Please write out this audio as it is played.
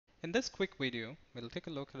In this quick video, we'll take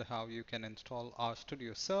a look at how you can install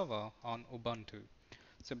RStudio Server on Ubuntu.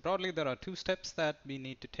 So broadly, there are two steps that we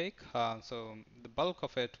need to take. So the bulk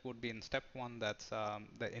of it would be in step one, that's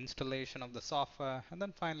the installation of the software, and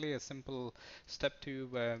then finally a simple step two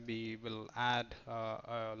where we will add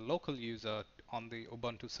a local user on the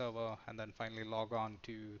Ubuntu server and then finally log on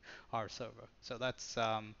to our server. So that's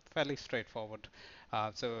fairly straightforward.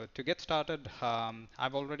 So to get started,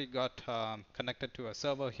 I've already got connected to a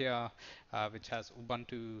server here which has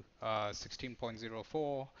Ubuntu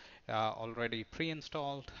 16.04 already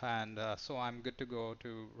pre-installed, and so I'm good to go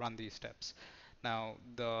to run these steps. Now,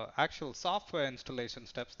 the actual software installation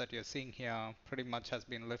steps that you're seeing here pretty much has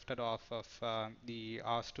been lifted off of the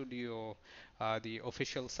RStudio, the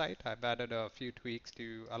official site. I've added a few tweaks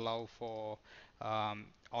to allow for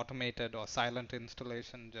automated or silent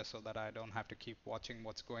installation just so that I don't have to keep watching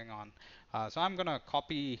what's going on. So I'm going to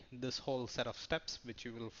copy this whole set of steps, which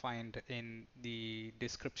you will find in the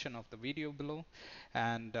description of the video below,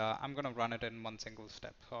 and I'm going to run it in one single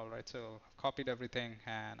step. All right, so I've copied everything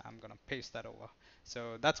and I'm going to paste that over.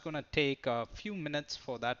 So that's going to take a few minutes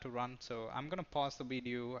for that to run. So I'm going to pause the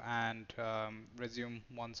video and resume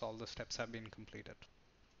once all the steps have been completed.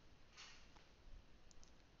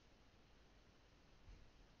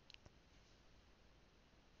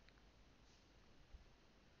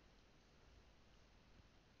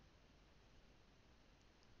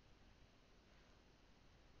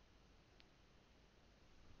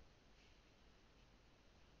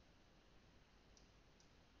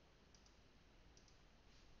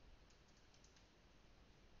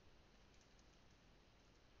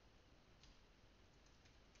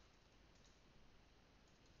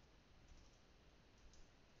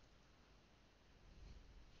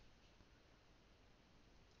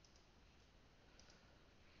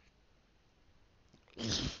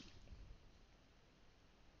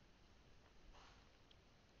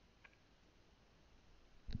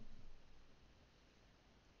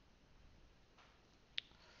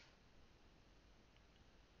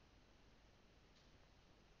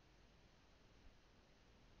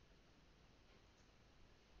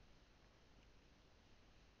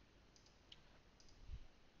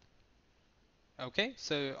 Okay,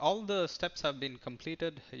 so all the steps have been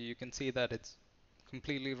completed. You can see that it's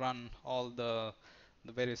completely run all the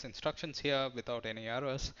various instructions here without any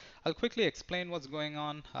errors. I'll quickly explain what's going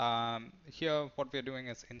on. Here what we're doing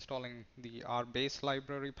is installing the RBase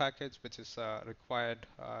library package, which is required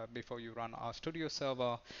before you run RStudio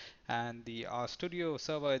server, and the RStudio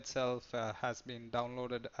server itself has been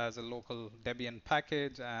downloaded as a local Debian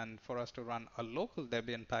package, and for us to run a local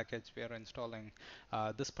Debian package we are installing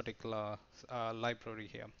this particular library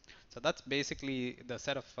here. So that's basically the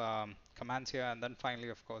set of commands here, and then finally,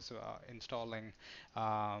 of course, installing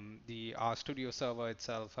the RStudio server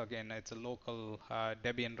itself. Again, it's a local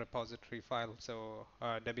Debian repository file, so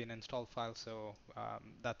Debian install file. So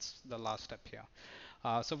that's the last step here.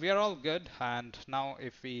 So we are all good, and now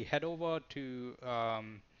if we head over to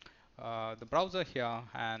the browser here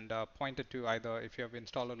and point it to either if you have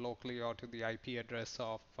installed it locally or to the IP address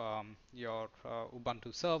of your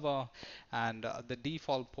Ubuntu server, and the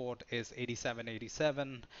default port is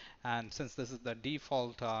 8787, and since this is the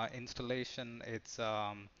default installation, it's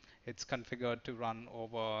configured to run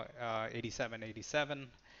over 8787.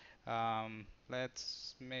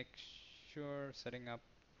 Let's make sure setting up.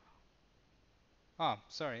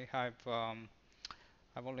 Sorry,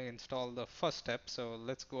 I've only installed the first step, so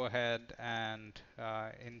let's go ahead and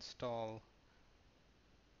install.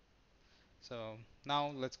 So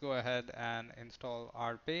now let's go ahead and install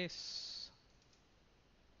our base.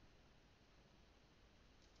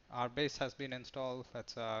 Our base has been installed.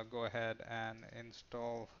 Let's go ahead and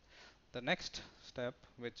install the next step,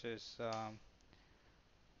 which is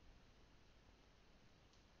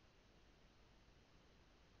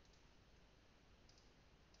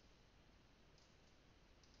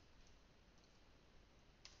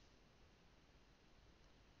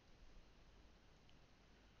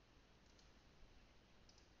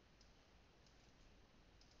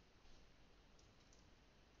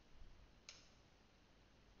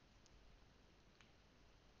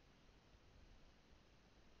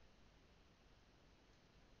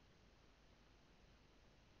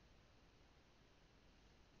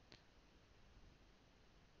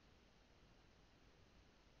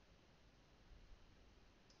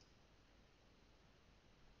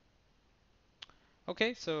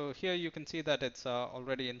okay. So here you can see that it's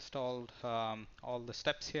already installed all the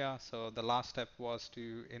steps here. So the last step was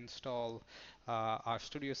to install our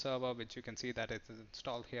Studio server, which you can see that it's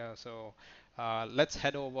installed here. So Let's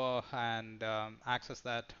head over and access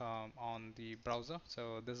that on the browser.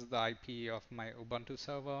 So this is the IP of my Ubuntu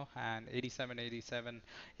server, and 8787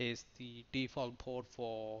 is the default port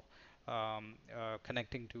for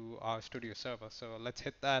connecting to our Studio server. So let's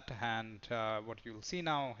hit that, and what you'll see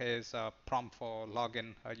now is a prompt for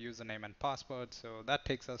login, a username and password. So that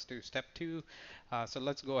takes us to step 2. So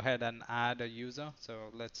let's go ahead and add a user.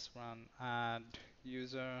 So let's run add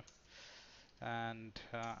user, and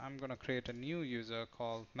I'm going to create a new user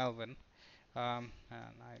called Melvin, and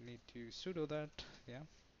I need to sudo that. Yeah.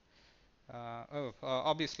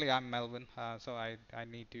 Obviously I'm Melvin, so I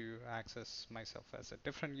need to access myself as a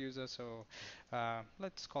different user. So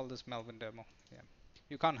let's call this Melvin demo. Yeah.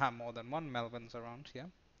 You can't have more than one Melvins around. Yeah.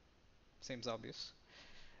 Seems obvious.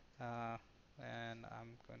 Uh, and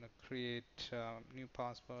I'm going to create new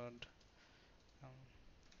password. Um,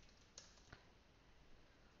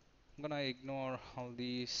 I'm gonna ignore all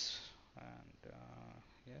these, and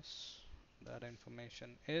yes, that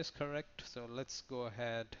information is correct. So let's go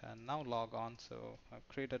ahead and now log on. So I've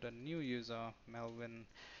created a new user, Melvin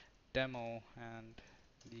demo, and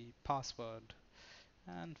the password,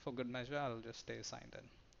 and for good measure I'll just stay signed in.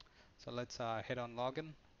 So let's hit on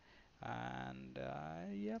login, and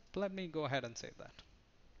yep, let me go ahead and save that.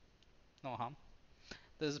 No harm.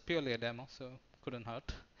 This is purely a demo, so couldn't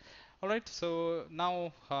hurt. Alright, so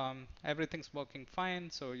now everything's working fine.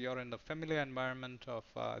 So you're in the familiar environment of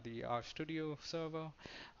the RStudio server.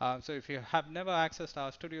 So if you have never accessed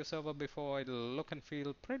RStudio server before, it'll look and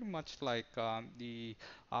feel pretty much like the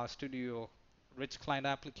RStudio rich client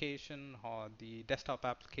application or the desktop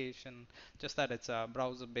application, just that it's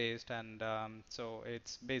browser based, and so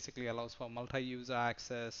it's basically allows for multi-user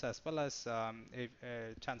access, as well as if,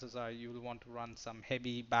 chances are you will want to run some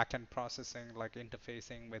heavy backend processing like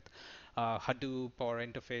interfacing with Hadoop or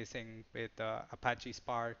interfacing with Apache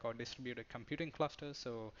Spark or distributed computing clusters.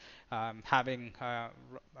 So having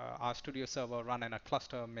RStudio server run in a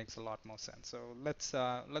cluster makes a lot more sense. So let's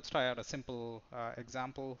try out a simple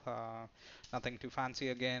example. Nothing too fancy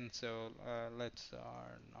again. So let's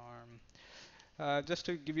norm. Just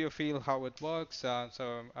to give you a feel how it works,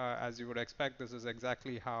 as you would expect, this is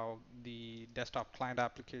exactly how the desktop client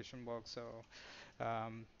application works. So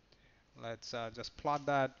um, let's just plot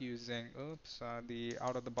that using the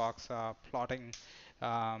out-of-the-box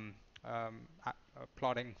um,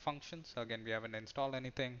 plotting functions. Again, we haven't installed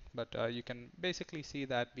anything, but you can basically see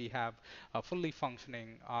that we have a fully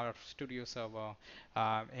functioning RStudio server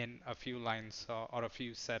in a few lines or a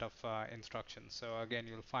few set of instructions. So again,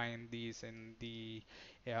 you'll find these in the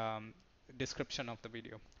description of the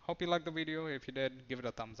video. Hope you liked the video. If you did, give it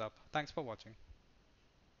a thumbs up. Thanks for watching.